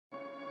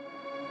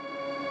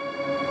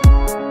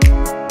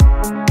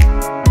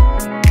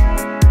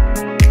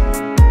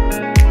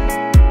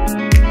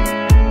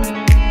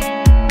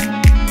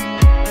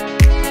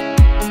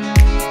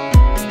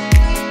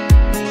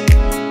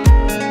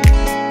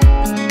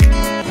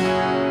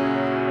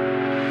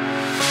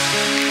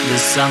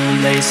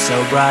sun lays so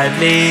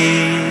brightly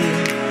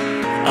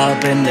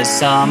up in the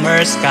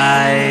summer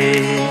sky.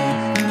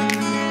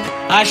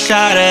 I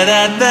shouted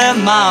at the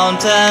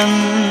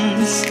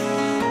mountains,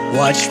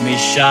 watch me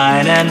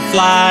shine and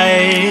fly.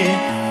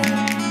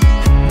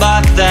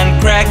 But then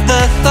cracked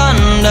the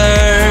thunder,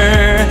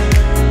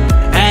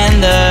 and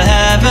the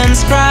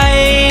heavens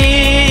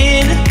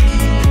cried,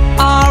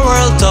 our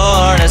world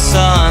torn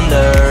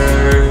asunder.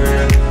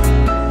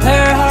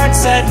 Her heart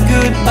said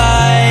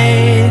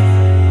goodbye.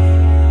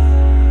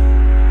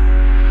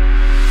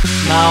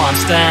 Now I'm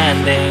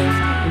standing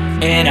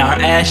in our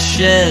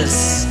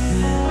ashes,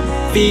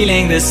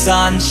 feeling the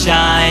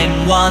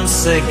sunshine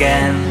once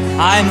again.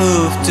 I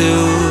move to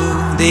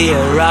the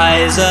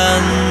horizon,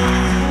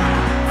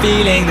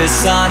 feeling the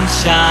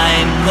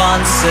sunshine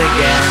once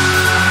again.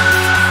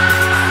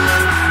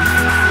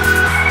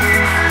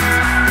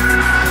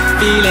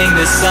 Feeling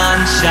the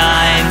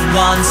sunshine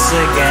once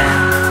again.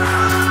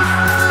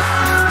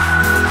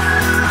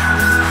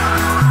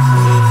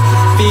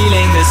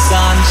 Feeling the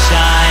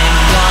sunshine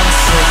once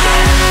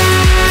again.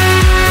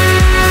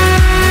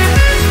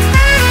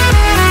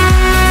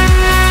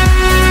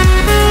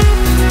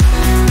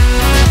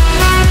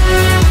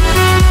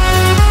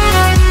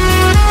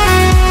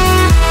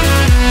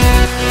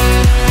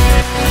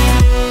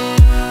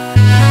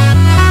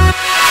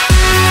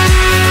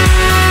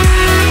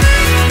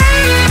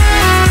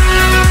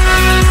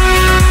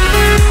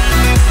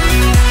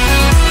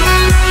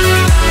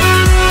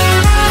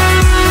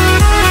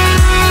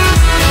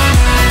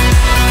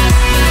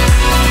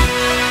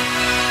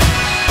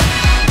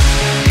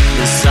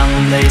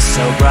 Lays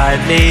so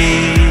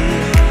brightly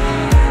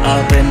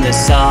up in the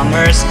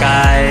summer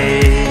sky.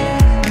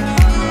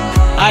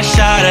 I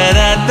shouted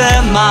at the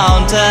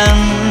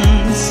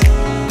mountains,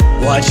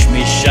 watch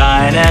me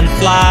shine and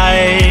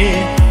fly.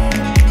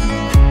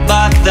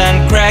 But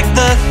then cracked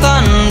the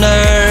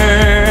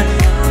thunder,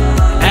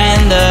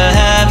 and the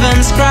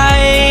heavens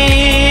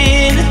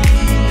cried,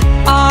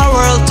 our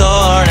world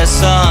torn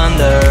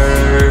asunder.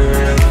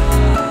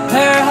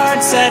 Her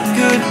heart said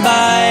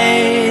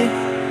goodbye.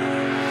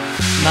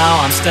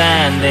 Now I'm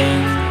standing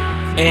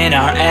in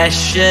our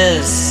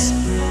ashes,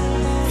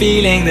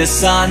 feeling the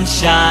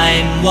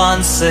sunshine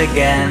once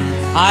again.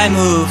 I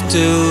move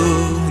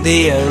to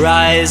the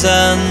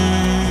horizon,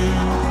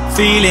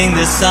 feeling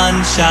the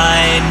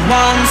sunshine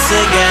once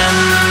again.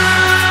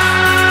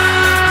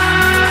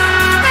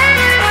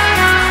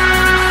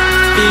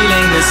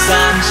 Feeling the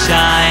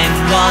sunshine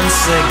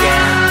once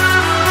again.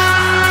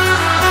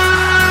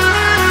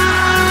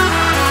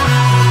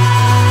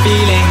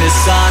 Feeling the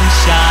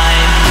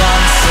sunshine